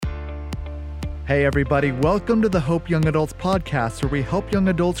Hey everybody, welcome to the Hope Young Adults podcast, where we help young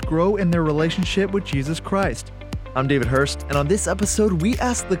adults grow in their relationship with Jesus Christ. I'm David Hurst, and on this episode, we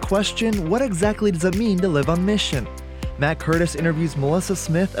ask the question, what exactly does it mean to live on mission? Matt Curtis interviews Melissa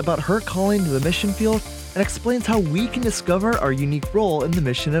Smith about her calling to the mission field and explains how we can discover our unique role in the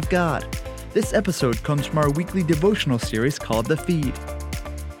mission of God. This episode comes from our weekly devotional series called The Feed.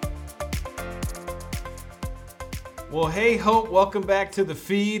 Well, hey, Hope, welcome back to The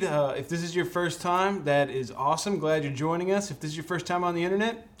Feed. If this is your first time, that is awesome. Glad you're joining us. If this is your first time on the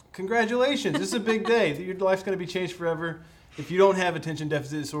internet, congratulations. This is a big day. Your life's going to be changed forever. If you don't have attention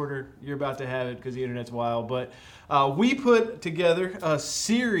deficit disorder, you're about to have it because the internet's wild. But we put together a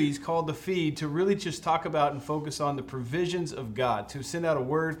series called The Feed to really just talk about and focus on the provisions of God, to send out a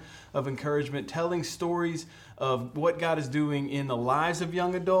word of encouragement, telling stories of what God is doing in the lives of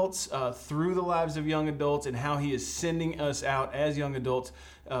young adults, through the lives of young adults, and how He is sending us out as young adults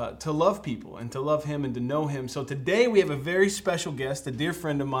to love people and to love Him and to know Him. So today we have a very special guest, a dear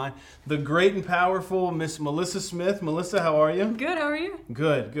friend of mine, the great and powerful Miss Melissa Smith. Melissa, how are you? Good, how are you?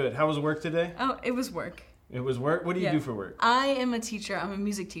 Good, good. How was work today? Oh, it was work. It was work? What do you do for work? I am a teacher. I'm a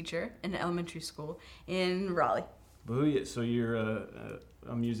music teacher in an elementary school in Raleigh. Booyah. So you're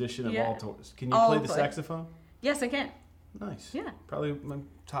a musician of all sorts. Can you play the saxophone? Yes, I can. Nice. Yeah. Probably my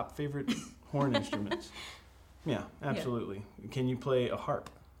top favorite horn instruments. Yeah, absolutely. Yeah. Can you play a harp?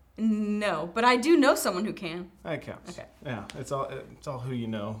 No, but I do know someone who can. That counts. Okay. Yeah, it's all who you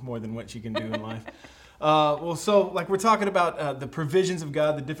know more than what you can do in life. So we're talking about the provisions of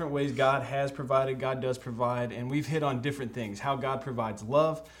God, the different ways God has provided, God does provide, and we've hit on different things. How God provides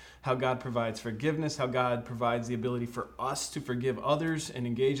love, how God provides forgiveness, how God provides the ability for us to forgive others and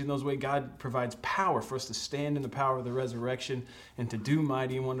engage in those ways. God provides power for us to stand in the power of the resurrection and to do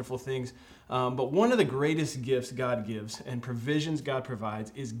mighty and wonderful things. But one of the greatest gifts God gives and provisions God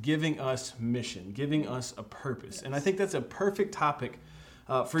provides is giving us mission, giving us a purpose. Yes. And I think that's a perfect topic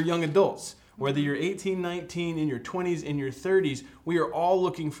for young adults. Whether you're 18, 19, in your 20s, in your 30s, we are all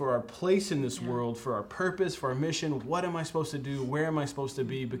looking for our place in this world, for our purpose, for our mission. What am I supposed to do? Where am I supposed to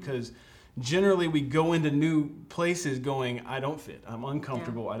be? Because generally we go into new places going, I don't fit. I'm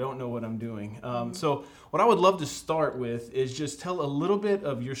uncomfortable. I don't know what I'm doing. So what I would love to start with is just tell a little bit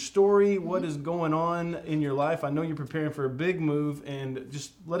of your story, what is going on in your life. I know you're preparing for a big move, and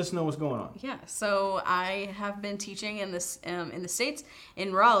just let us know what's going on. Yeah, so I have been teaching in the States,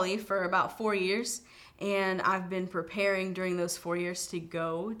 in Raleigh, for about 4 years. And I've been preparing during those 4 years to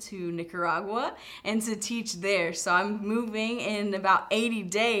go to Nicaragua and to teach there. So I'm moving in about 80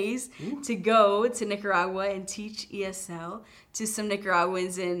 days to go to Nicaragua and teach ESL to some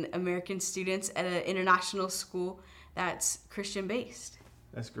Nicaraguans and American students at an international school that's Christian based.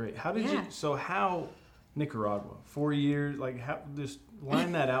 That's great. How Nicaragua, 4 years, just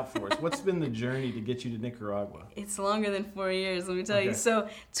line that out for us. What's been the journey to get you to Nicaragua? It's longer than 4 years, let me tell you. So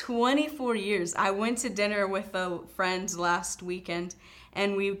 24 years. I went to dinner with a friend last weekend,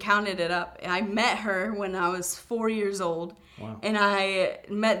 and we counted it up. I met her when I was 4 years old. Wow. And I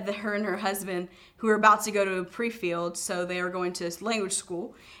met her and her husband, who were about to go to a pre-field, so they were going to language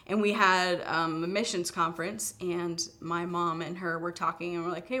school. And we had a missions conference, and my mom and her were talking, and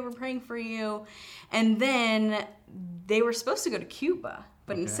we're like, hey, we're praying for you. And then they were supposed to go to Cuba,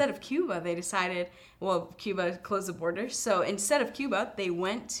 but instead of Cuba, they decided, Cuba closed the borders. So instead of Cuba, they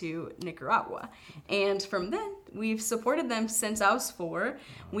went to Nicaragua. And from then, we've supported them since I was 4.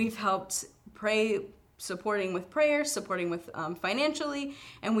 We've helped pray, supporting with prayers, supporting with financially,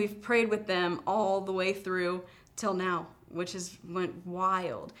 and we've prayed with them all the way through till now, which went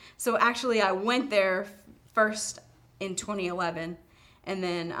wild. So actually, I went there first in 2011, and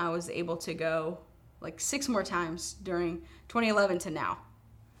then I was able to go 6 more times during 2011 to now.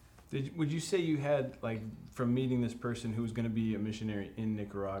 Would you say you had, from meeting this person who was going to be a missionary in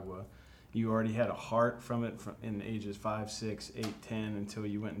Nicaragua, you already had a heart from it in the ages 5, 6, 8, 10 until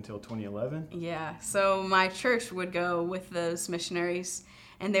you went until 2011? Yeah. So my church would go with those missionaries,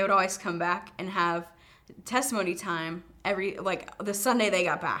 and they would always come back and have testimony time the Sunday they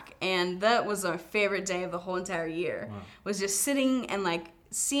got back. And that was my favorite day of the whole entire year. Wow. Was just sitting and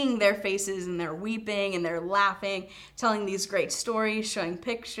seeing their faces, and they're weeping and they're laughing, telling these great stories, showing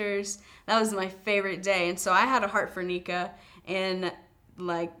pictures. That was my favorite day. And so I had a heart for Nica, and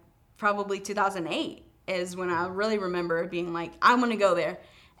probably 2008 is when I really remember being I want to go there.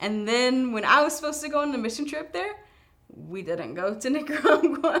 And then when I was supposed to go on the mission trip there, we didn't go to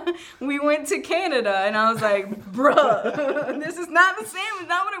Nicaragua. We went to Canada, and I was like, bruh, this is not the same. It's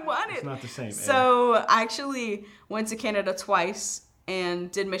not what I wanted. It's not the same. So I actually went to Canada twice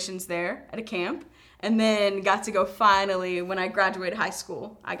and did missions there at a camp. And then got to go finally, when I graduated high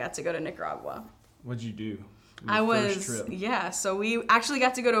school, I got to go to Nicaragua. What'd you do? First trip? So we actually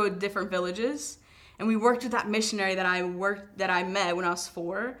got to go to different villages. And we worked with that missionary that I met when I was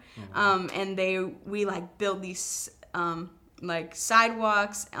 4. And we like built these like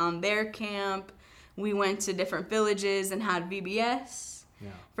sidewalks on their camp. We went to different villages and had VBS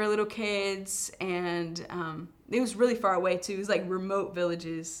for little kids, and it was really far away too. It was like remote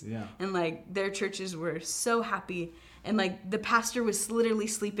villages, and like their churches were so happy, and like the pastor was literally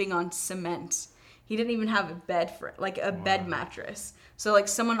sleeping on cement. He didn't even have a bed bed mattress. So like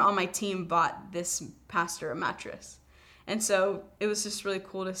someone on my team bought this pastor a mattress, and so it was just really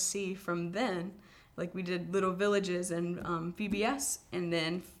cool to see from then. Like we did little villages and VBS, and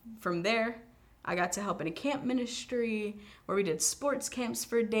then from there I got to help in a camp ministry where we did sports camps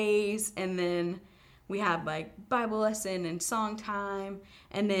for days, and then we had like Bible lesson and song time,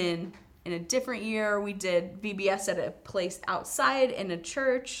 and then in a different year we did VBS at a place outside in a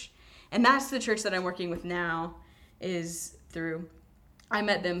church, and that's the church that I'm working with now. I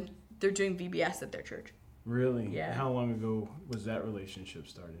met them through doing VBS at their church. Really? Yeah. How long ago was that relationship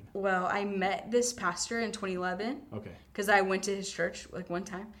started? Well, I met this pastor in 2011. Okay. Because I went to his church like one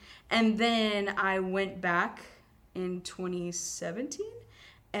time. And then I went back in 2017.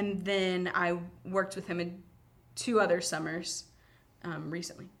 And then I worked with him in 2 other summers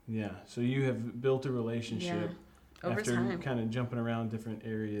recently. Yeah. So you have built a relationship. Over after time. Kind of jumping around different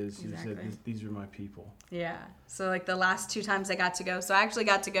areas. Exactly. You said, these are my people. Yeah. So like the last 2 times I got to go. So I actually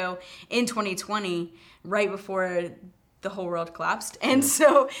got to go in 2020, right before the whole world collapsed. And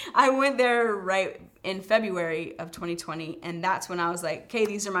so I went there right in February of 2020. And that's when I was like, okay,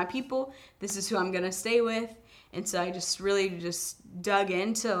 these are my people. This is who I'm going to stay with. And so I just really dug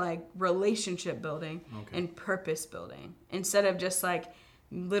into like relationship building and purpose building. Instead of just like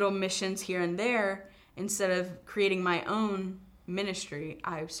little missions here and there, instead of creating my own ministry,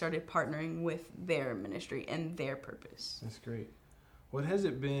 I started partnering with their ministry and their purpose. That's great. What has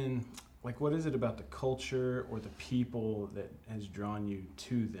it been, like what is it about the culture or the people that has drawn you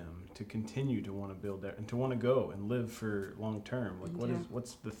to them to continue to want to build that and to want to go and live for long term? Like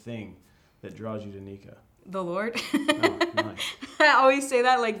what's the thing that draws you to Nika? The Lord. Oh, nice. I always say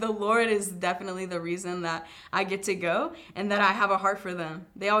that, like, the Lord is definitely the reason that I get to go and that I have a heart for them.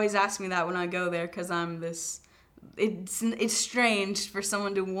 They always ask me that when I go there because I'm this... It's strange for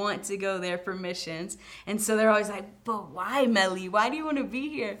someone to want to go there for missions. And so they're always like, but why, Melly? Why do you want to be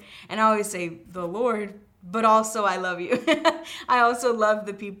here? And I always say, the Lord, but also I love you. I also love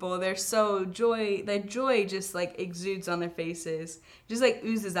the people. They're so the joy just like exudes on their faces, just like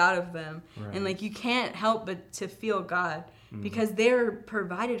oozes out of them. Right. And like you can't help but to feel God because they're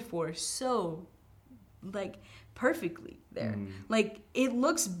provided for so like perfectly there. Like it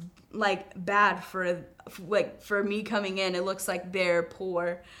looks like bad for me coming in. It looks like they're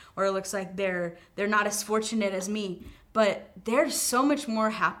poor, or it looks like they're not as fortunate as me. But they're so much more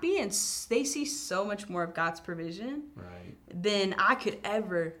happy, and they see so much more of God's provision than I could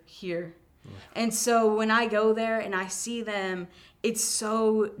ever hear. Yeah. And so when I go there and I see them, it's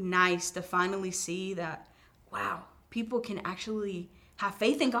so nice to finally see that, wow, people can actually have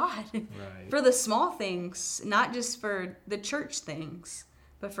faith in God for the small things, not just for the church things,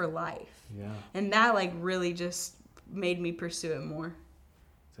 but for life. Yeah. And that like really just made me pursue it more.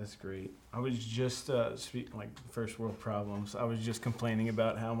 That's great. I was just speaking like first world problems. I was just complaining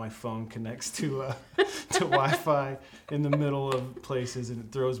about how my phone connects to Wi-Fi in the middle of places, and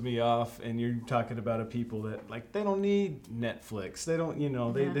it throws me off. And you're talking about a people that like they don't need Netflix. They don't,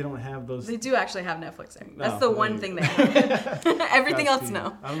 they don't have those. They do actually have Netflix there. That's the one thing they have. Everything else,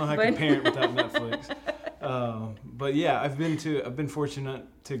 no. I don't know how I can parent without Netflix. But yeah, I've been fortunate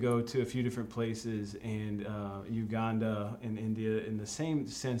to go to a few different places, and Uganda and India, in the same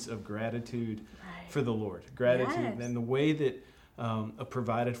sense of gratitude for the Lord. Gratitude, and the way that a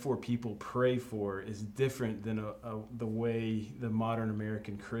provided for people pray for is different than the way the modern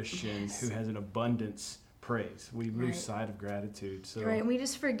American Christian who has an abundance prays. We lose sight of gratitude. So and we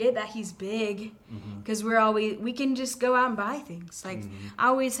just forget that He's big, because we can just go out and buy things. Like I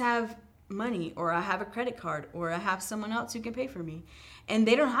always have money, or I have a credit card, or I have someone else who can pay for me, and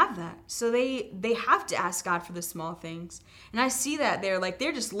they don't have that. So they have to ask God for the small things. And I see that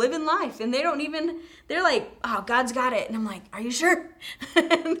they're just living life, and they're like, oh, God's got it. And I'm like, are you sure?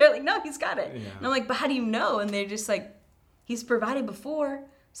 And they're like, no, He's got it. Yeah. And I'm like, but how do you know? And they're just like, He's provided before,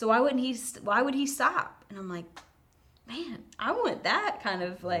 so why would he stop? And I'm like, man, I want that kind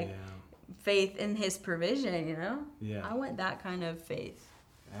of faith in His provision, Yeah. I want that kind of faith.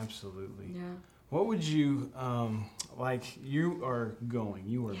 Absolutely. Yeah. What would you, like you are going,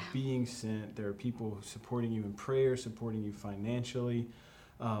 you are being sent, there are people supporting you in prayer, supporting you financially.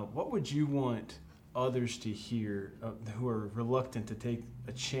 What would you want others to hear who are reluctant to take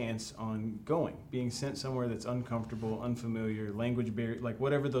a chance on going, being sent somewhere that's uncomfortable, unfamiliar, language barrier, like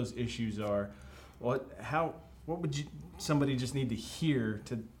whatever those issues are? What would somebody just need to hear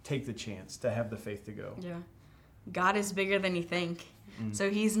to take the chance, to have the faith to go? Yeah. God is bigger than you think. So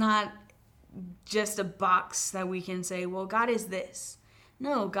he's not just a box that we can say, well, God is this.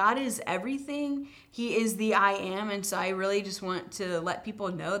 No, God is everything. He is the I am. And so I really just want to let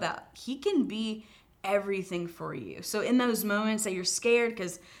people know that he can be everything for you. So in those moments that you're scared,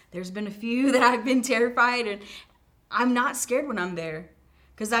 because there's been a few that I've been terrified, and I'm not scared when I'm there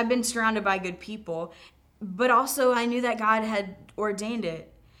because I've been surrounded by good people. But also I knew that God had ordained it.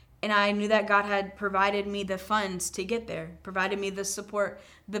 And I knew that God had provided me the funds to get there, provided me the support,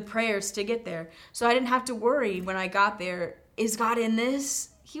 the prayers to get there. So I didn't have to worry when I got there, is God in this?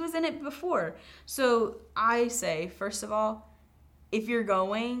 He was in it before. So I say, first of all, if you're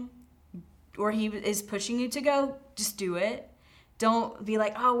going or he is pushing you to go, just do it. Don't be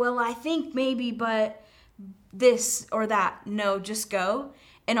like, oh, well, I think maybe, but this or that. No, just go.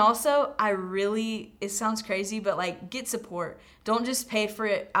 And also, it sounds crazy, but like get support. Don't just pay for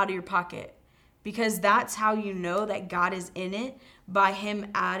it out of your pocket, because that's how you know that God is in it, by him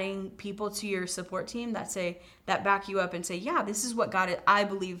adding people to your support team that back you up and say, yeah, this is what God is. I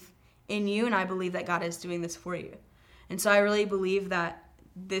believe in you, and I believe that God is doing this for you. And so I really believe that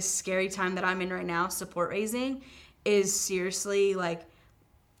this scary time that I'm in right now, support raising, is seriously like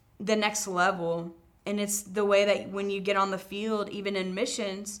the next level. And it's the way that when you get on the field, even in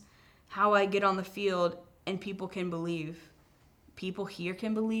missions, how I get on the field and people can believe. People here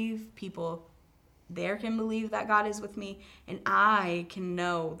can believe. People there can believe that God is with me. And I can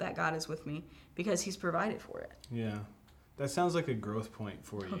know that God is with me because he's provided for it. Yeah. That sounds like a growth point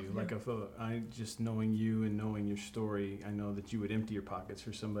for you. Like I just knowing you and knowing your story, I know that you would empty your pockets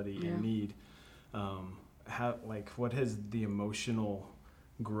for somebody in need. What has the emotional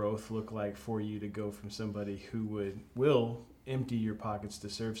growth look like for you to go from somebody who will empty your pockets to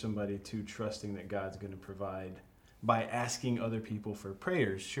serve somebody to trusting that God's going to provide by asking other people for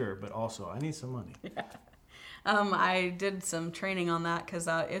prayers, sure, but also I need some money. Yeah. I did some training on that because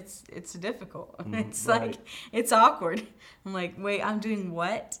it's difficult. It's right. like, it's awkward. I'm like, wait, I'm doing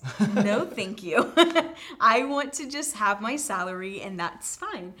what? No, thank you. I want to just have my salary and that's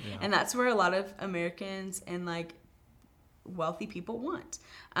fine. Yeah. And that's where a lot of Americans and like wealthy people want.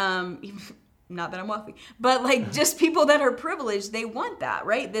 Not that I'm wealthy, but like just people that are privileged, they want that,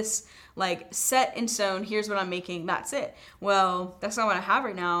 right? This like set in stone, here's what I'm making, that's it. Well, that's not what I have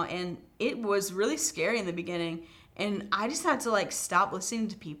right now. And it was really scary in the beginning. And I just had to like stop listening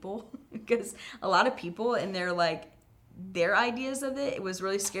to people because a lot of people and their ideas of it was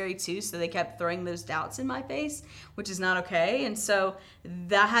really scary too. So they kept throwing those doubts in my face, which is not okay. And so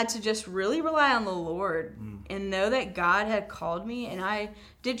that had to just really rely on the Lord and know that God had called me. And I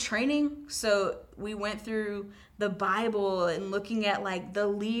did training. So we went through the Bible and looking at like the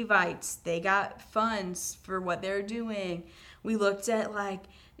Levites, they got funds for what they're doing. We looked at like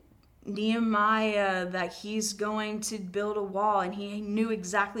Nehemiah, that he's going to build a wall and he knew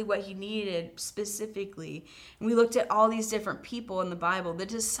exactly what he needed specifically. And we looked at all these different people in the Bible, the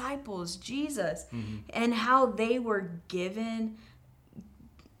disciples, Jesus, and how they were given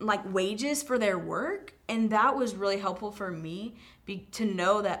like wages for their work. And that was really helpful for me to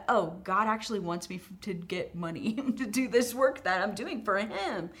know that, oh, God actually wants me to get money to do this work that I'm doing for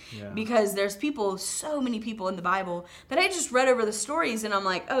him. Yeah. Because there's so many people in the Bible that I just read over the stories and I'm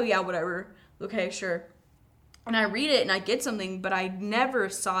like, oh yeah, whatever. Okay, sure. And I read it and I get something, but I never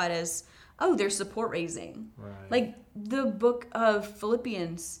saw it as, oh, they're support raising. Right. Like the book of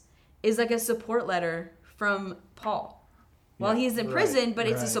Philippians is like a support letter from Paul. Well, he's in prison, but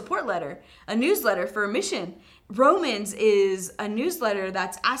it's a support letter, a newsletter for a mission. Romans is a newsletter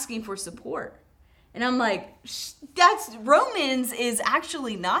that's asking for support. And I'm like, Romans is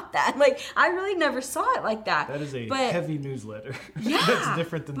actually not that. Like, I really never saw it like that. That is a heavy newsletter. Yeah. That's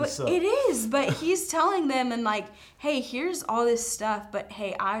different than the sub. It is, but he's telling them and like, hey, here's all this stuff, but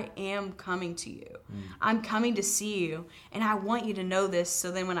hey, I am coming to you. I'm coming to see you, and I want you to know this so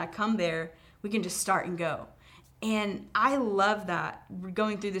then when I come there, we can just start and go. And I love that,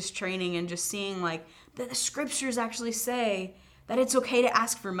 going through this training and just seeing like that the scriptures actually say that it's okay to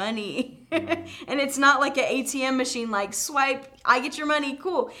ask for money. And it's not like an ATM machine, like swipe, I get your money,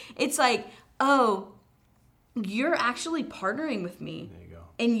 cool. It's like, oh, you're actually partnering with me. There you go.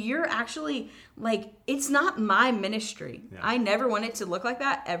 And you're actually like, it's not my ministry. Yeah. I never want it to look like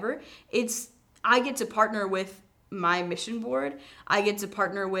that ever. I get to partner with my mission board. I get to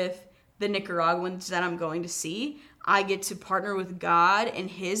partner with the Nicaraguans that I'm going to see. I get to partner with God and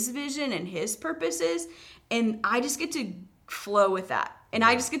his vision and his purposes. And I just get to flow with that. And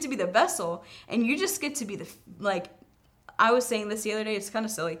I just get to be the vessel. And you just get to be the, like, I was saying this the other day, it's kind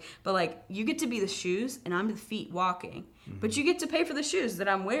of silly, but like, you get to be the shoes and I'm the feet walking. Mm-hmm. But you get to pay for the shoes that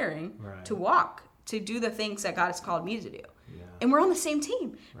I'm wearing to walk, to do the things that God has called me to do. Yeah. And we're on the same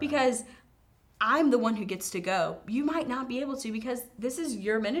team because I'm the one who gets to go. You might not be able to because this is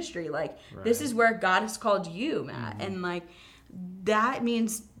your ministry. Like, this is where God has called you, Matt. Mm-hmm. And like, that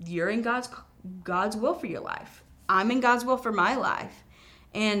means you're in God's will for your life. I'm in God's will for my life.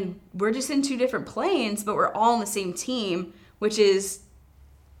 And we're just in two different planes, but we're all on the same team, which is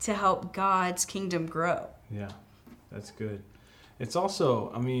to help God's kingdom grow. Yeah, that's good. It's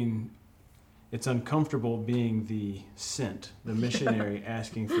also, I mean, it's uncomfortable being the sent, the missionary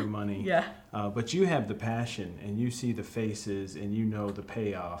asking for money. Yeah. But you have the passion and you see the faces and you know the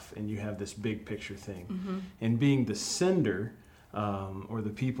payoff and you have this big picture thing. Mm-hmm. And being the sender, or the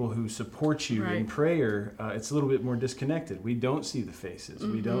people who support you in prayer, it's a little bit more disconnected. We don't see the faces.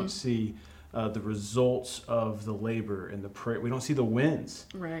 Mm-hmm. We don't see the results of the labor and the prayer. We don't see the wins.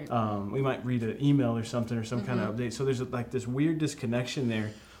 Right. We might read an email or something or some kind of update. So there's like this weird disconnection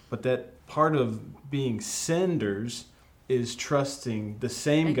there. But that part of being senders is trusting the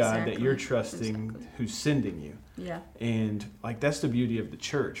same God that you're trusting who's sending you. Yeah. And like that's the beauty of the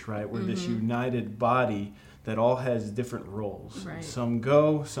church, right? We're this united body that all has different roles. Right. Some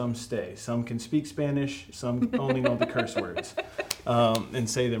go, some stay. Some can speak Spanish, some only know the curse words and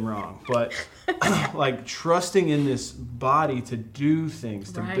say them wrong. But like trusting in this body to do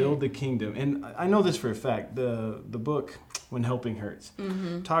things, to build the kingdom. And I know this for a fact. The book, When Helping Hurts,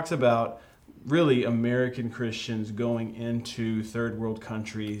 talks about really American Christians going into third world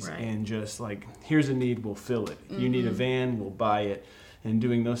countries and just like, here's a need, we'll fill it. You need a van, we'll buy it. And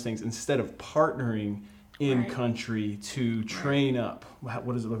doing those things instead of partnering in country to train up.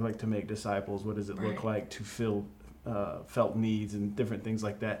 What does it look like to make disciples? What does it look like to fill felt needs and different things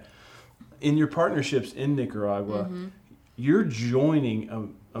like that? In your partnerships in Nicaragua, you're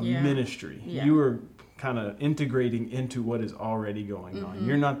joining a ministry. Yeah. You are kind of integrating into what is already going on.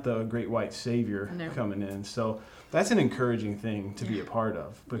 You're not the great white savior coming in. So that's an encouraging thing to be a part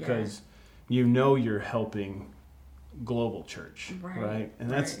of because you know you're helping global church, right? And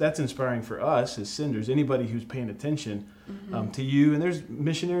that's inspiring for us as senders, anybody who's paying attention to you. And there's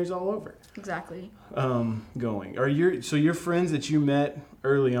missionaries all over. Exactly. Going. Your friends that you met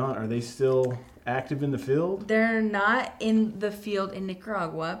early on, are they still active in the field? They're not in the field in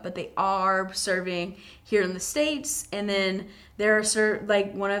Nicaragua, but they are serving here in the States. And then there are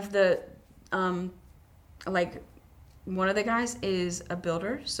one of the guys is a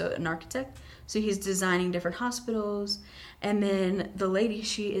builder, so an architect. So he's designing different hospitals. And then the lady,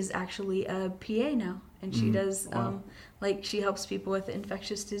 she is actually a PA now. And she does, she helps people with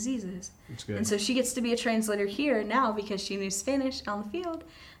infectious diseases. That's good. And so she gets to be a translator here now because she knew Spanish on the field.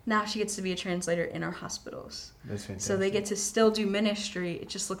 Now she gets to be a translator in our hospitals. That's fantastic. So they get to still do ministry. It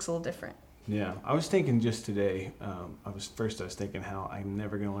just looks a little different. Yeah, I was thinking just today, I was thinking how I'm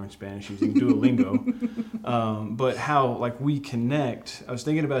never going to learn Spanish using Duolingo, but how like we connect. I was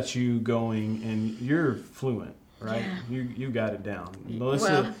thinking about you going, and you're fluent, right? Yeah. You got it down.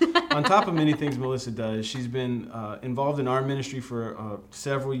 Melissa, on top of many things Melissa does, she's been involved in our ministry for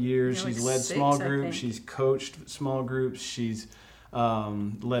several years. She's led small groups. She's coached small groups. She's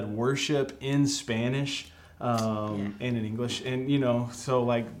led worship in Spanish. And in English, and so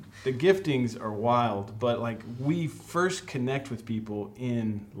like the giftings are wild, but like we first connect with people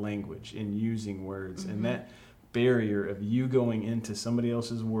in language, in using words, and that barrier of you going into somebody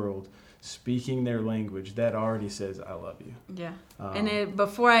else's world, speaking their language, that already says I love you. Yeah. And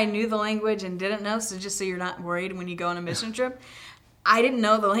before I knew the language and didn't know, so just so you're not worried when you go on a mission trip, I didn't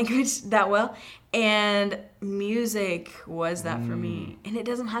know the language that well, and music was that for me. And it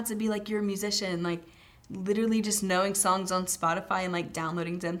doesn't have to be like you're a musician, like literally just knowing songs on Spotify and like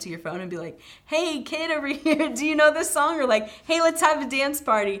downloading them to your phone and be like, hey kid over here, do you know this song? Or like, hey, let's have a dance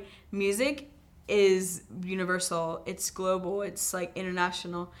party. Music is universal, it's global, it's like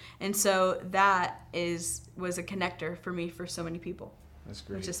international. And so that was a connector for me for so many people. That's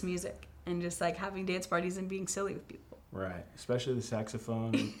great. With just music and just like having dance parties and being silly with people. Right, especially the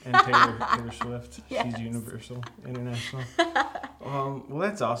saxophone and Taylor Swift. Yes. She's universal, international. Well,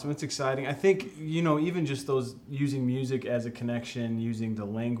 that's awesome. It's exciting. I think, even just those using music as a connection, using the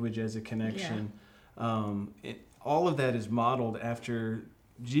language as a connection, all of that is modeled after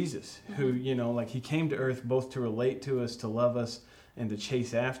Jesus, who, like he came to earth both to relate to us, to love us, and to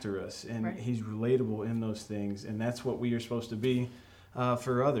chase after us. And right. He's relatable in those things. And that's what we are supposed to be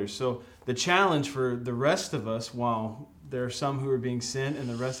for others. So the challenge for the rest of us, while there are some who are being sent and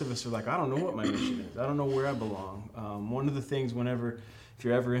the rest of us are like, I don't know what my mission is. I don't know where I belong. One of the things if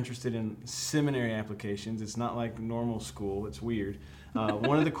you're ever interested in seminary applications, it's not like normal school. It's weird.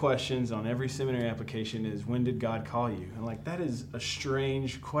 One of the questions on every seminary application is, when did God call you? And that is a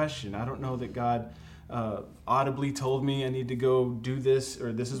strange question. I don't know that God audibly told me I need to go do this,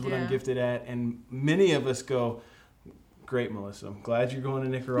 or this is what I'm gifted at. And many of us go, great, Melissa, I'm glad you're going to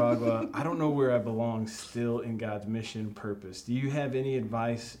Nicaragua. I don't know where I belong still in God's mission purpose. Do you have any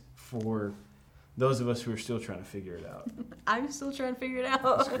advice for those of us who are still trying to figure it out? I'm still trying to figure it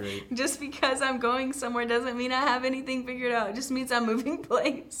out. That's great. Just because I'm going somewhere doesn't mean I have anything figured out. It just means I'm moving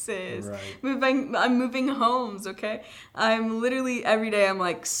places. Right. I'm moving homes, okay? I'm literally, every day I'm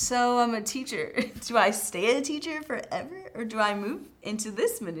like, so I'm a teacher. Do I stay a teacher forever? Or do I move into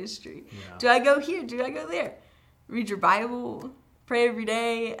this ministry? Yeah. Do I go here? Do I go there? Read your Bible, pray every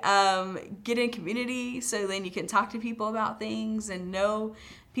day, get in community so then you can talk to people about things and know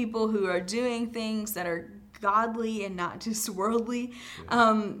people who are doing things that are godly and not just worldly.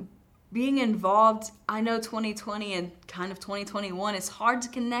 Being involved, I know 2020 and kind of 2021, it's hard to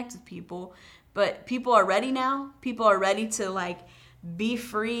connect with people, but people are ready now. People are ready to be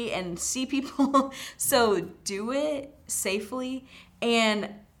free and see people. So do it safely and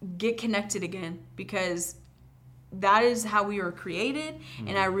get connected again, because that is how we were created.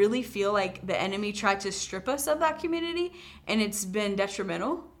 And I really feel like the enemy tried to strip us of that community, and it's been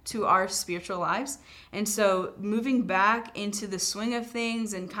detrimental to our spiritual lives. And so moving back into the swing of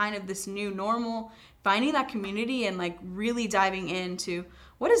things and kind of this new normal, finding that community and really diving into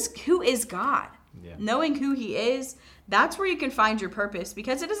who is God, knowing who he is, that's where you can find your purpose,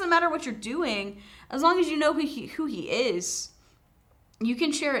 because it doesn't matter what you're doing. As long as you know who he is, you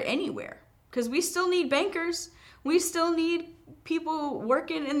can share it anywhere, because we still need bankers. We still need people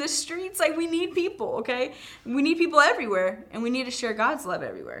working in the streets. We need people, okay? We need people everywhere, and we need to share God's love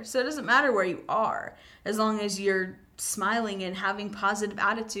everywhere. So it doesn't matter where you are, as long as you're smiling and having positive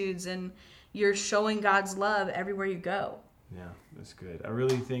attitudes and you're showing God's love everywhere you go. Yeah, that's good. I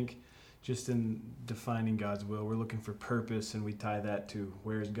really think just in defining God's will, we're looking for purpose, and we tie that to,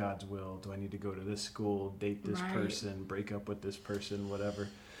 where's God's will? Do I need to go to this school, date this person, break up with this person, whatever?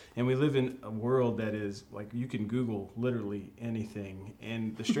 And we live in a world that is you can Google literally anything.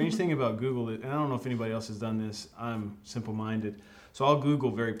 And the strange thing about Google, and I don't know if anybody else has done this, I'm simple-minded, so I'll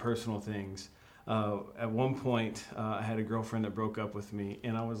Google very personal things. At one point, I had a girlfriend that broke up with me,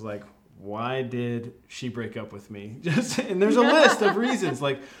 and I was like, why did she break up with me? And there's a list of reasons.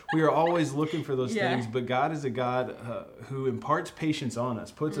 We are always looking for those things, but God is a God who imparts patience on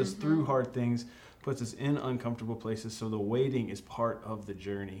us, puts us through hard things, puts us in uncomfortable places, so the waiting is part of the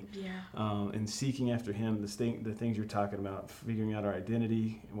journey. And seeking after him, the things you're talking about, figuring out our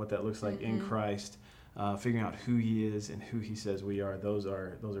identity and what that looks like in Christ, figuring out who he is and who he says we are, those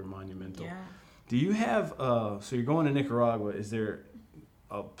are monumental. Do you have, so you're going to Nicaragua, is there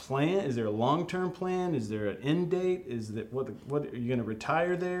a plan? Is there a long-term plan? Is there an end date? Is that what are you going to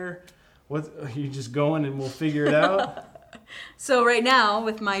retire there? What are you just going and we'll figure it out? So right now,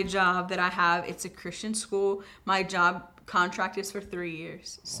 with my job that I have, it's a Christian school. My job contract is for 3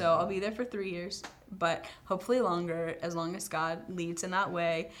 years. So I'll be there for 3 years, but hopefully longer, as long as God leads in that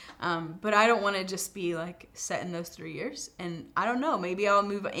way. But I don't want to just be set in those 3 years. And I don't know, maybe I'll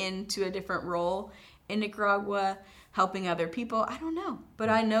move into a different role in Nicaragua, helping other people. I don't know. But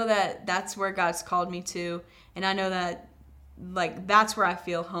I know that that's where God's called me to. And I know that that's where I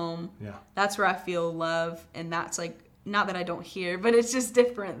feel home. Yeah. That's where I feel love. And that's not that I don't hear, but it's just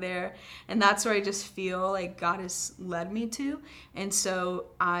different there. And that's where I just feel like God has led me to. And so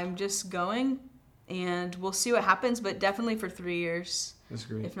I'm just going, and we'll see what happens, but definitely for 3 years. That's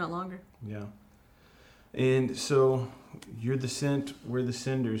great. If not longer. Yeah. And so you're the sent, we're the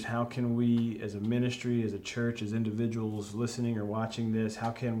senders. How can we, as a ministry, as a church, as individuals listening or watching this,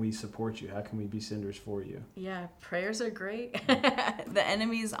 how can we support you? How can we be senders for you? Yeah, prayers are great. The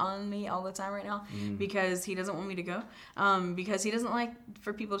enemy's on me all the time right now because he doesn't want me to go, because he doesn't like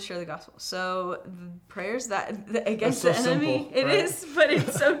for people to share the gospel. So prayers against the enemy, simple, right? It is, but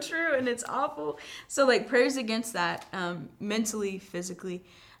it's so true and it's awful. So prayers against that, mentally, physically,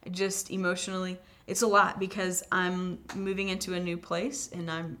 just emotionally. It's a lot because I'm moving into a new place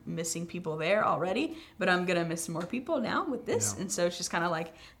and I'm missing people there already, but I'm going to miss more people now with this. Yeah. And so it's just kind of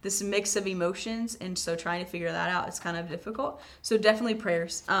this mix of emotions. And so trying to figure that out is kind of difficult. So definitely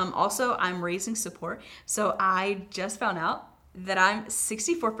prayers. Also, I'm raising support. So I just found out that I'm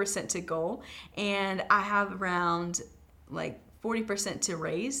 64% to goal, and I have around like 40% to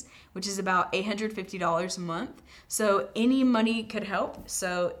raise, which is about $850 a month. So any money could help.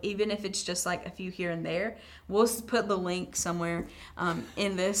 So even if it's just like a few here and there, we'll put the link somewhere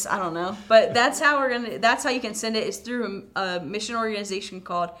in this. I don't know, but that's how you can send it. It's through a mission organization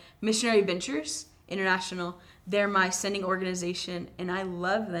called Missionary Ventures International. They're my sending organization, and I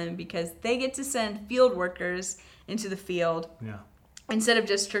love them because they get to send field workers into the field. Yeah. Instead of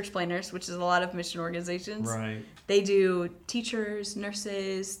just church planners, which is a lot of mission organizations. Right. They do teachers,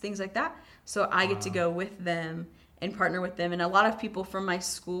 nurses, things like that. So I get to go with them and partner with them. And a lot of people from my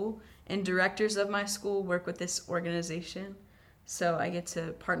school and directors of my school work with this organization. So I get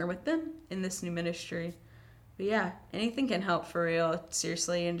to partner with them in this new ministry. But yeah, anything can help for real,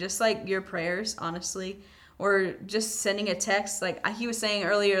 seriously. And just like your prayers, honestly, or just sending a text. Like he was saying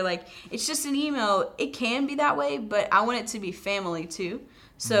earlier, like it's just an email. It can be that way, but I want it to be family too.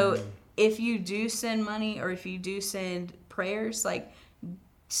 So if you do send money or if you do send prayers, like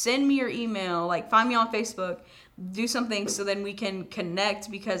send me your email, like find me on Facebook, do something so then we can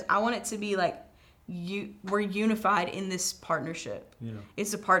connect, because I want it to be like we're unified in this partnership. Yeah.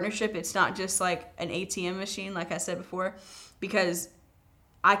 It's a partnership. It's not just like an ATM machine, like I said before, because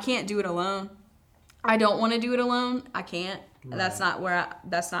I can't do it alone. I don't want to do it alone. I can't. Right. That's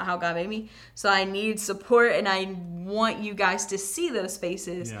not how God made me. So I need support, and I want you guys to see those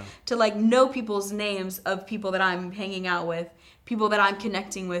faces, to like know people's names of people that I'm hanging out with, people that I'm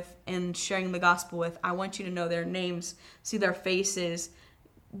connecting with and sharing the gospel with. I want you to know their names, see their faces,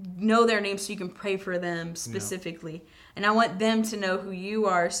 know their names so you can pray for them specifically. Yeah. And I want them to know who you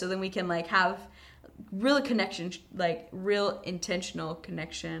are, so then we can like have real connection, like real intentional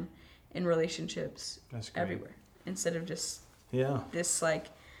connection in relationships everywhere, instead of just this like,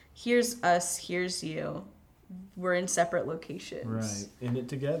 here's us, here's you, we're in separate locations. Right, in it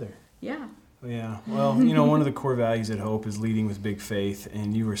together. Yeah. Yeah. Well, one of the core values at Hope is leading with big faith,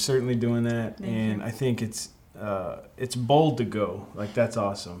 and you were certainly doing that. Thank and you. I think it's bold to go. Like, that's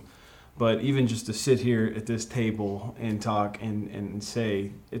awesome. But even just to sit here at this table and talk and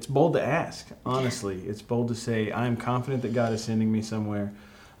say, it's bold to ask, honestly. It's bold to say, I'm confident that God is sending me somewhere.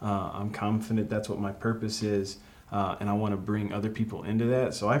 I'm confident that's what my purpose is, and I want to bring other people into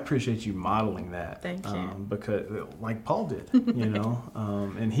that. So I appreciate you modeling that. Thank you. Because, like Paul did,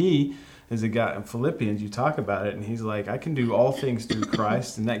 and he is a guy in Philippians. You talk about it, and he's like, I can do all things through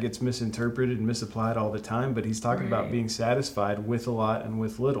Christ, and that gets misinterpreted and misapplied all the time. But he's talking about being satisfied with a lot and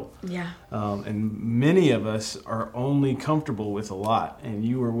with little. Yeah. And many of us are only comfortable with a lot, and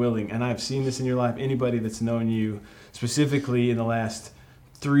you are willing. And I've seen this in your life. Anybody that's known you specifically in the last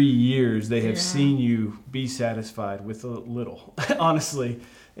 3 years, they have seen you be satisfied with a little, honestly,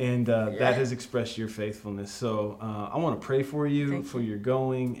 and that has expressed your faithfulness. So I want to pray for you, for your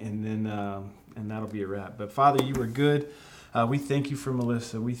going, and then and that'll be a wrap. But Father, you are good. We thank you for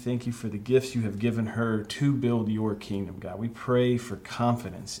Melissa. We thank you for the gifts you have given her to build your kingdom, God. We pray for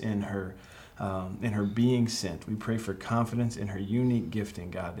confidence in her being sent. We pray for confidence in her unique gifting,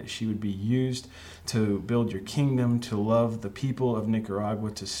 God, that she would be used to build your kingdom, to love the people of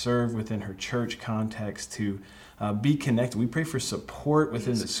Nicaragua, to serve within her church context, to be connected. We pray for support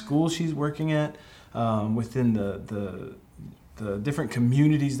within the school she's working at, within the different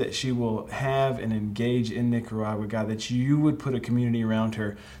communities that she will have and engage in Nicaragua, God, that you would put a community around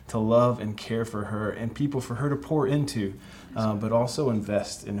her to love and care for her, and people for her to pour into, but also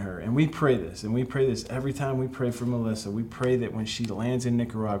invest in her. And we pray this every time we pray for Melissa. We pray that when she lands in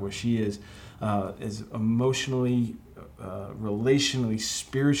Nicaragua, she is emotionally, relationally,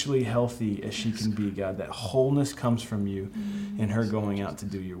 spiritually healthy as she can be, God. That wholeness comes from you in her going out to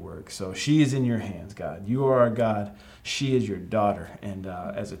do your work. So she is in your hands, God. You are our God. She is your daughter. And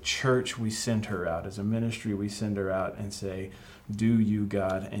as a church, we send her out. As a ministry, we send her out and say, do you,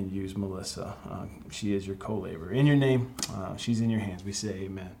 God, and use Melissa. She is your co-laborer. In your name, she's in your hands. We say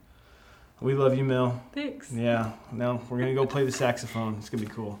amen. We love you, Mel. Thanks. Yeah. Now we're going to go play the saxophone. It's going to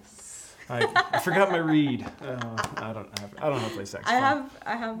be cool. I forgot my reed. I don't know how to play saxophone.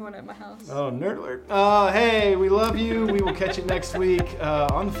 I have one at my house. Oh, nerd alert. Hey, we love you. We will catch you next week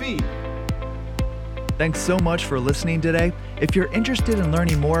on the feed. Thanks so much for listening today. If you're interested in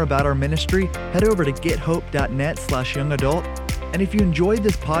learning more about our ministry, head over to gethope.net/youngadult. And if you enjoyed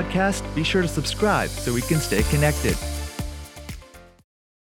this podcast, be sure to subscribe so we can stay connected.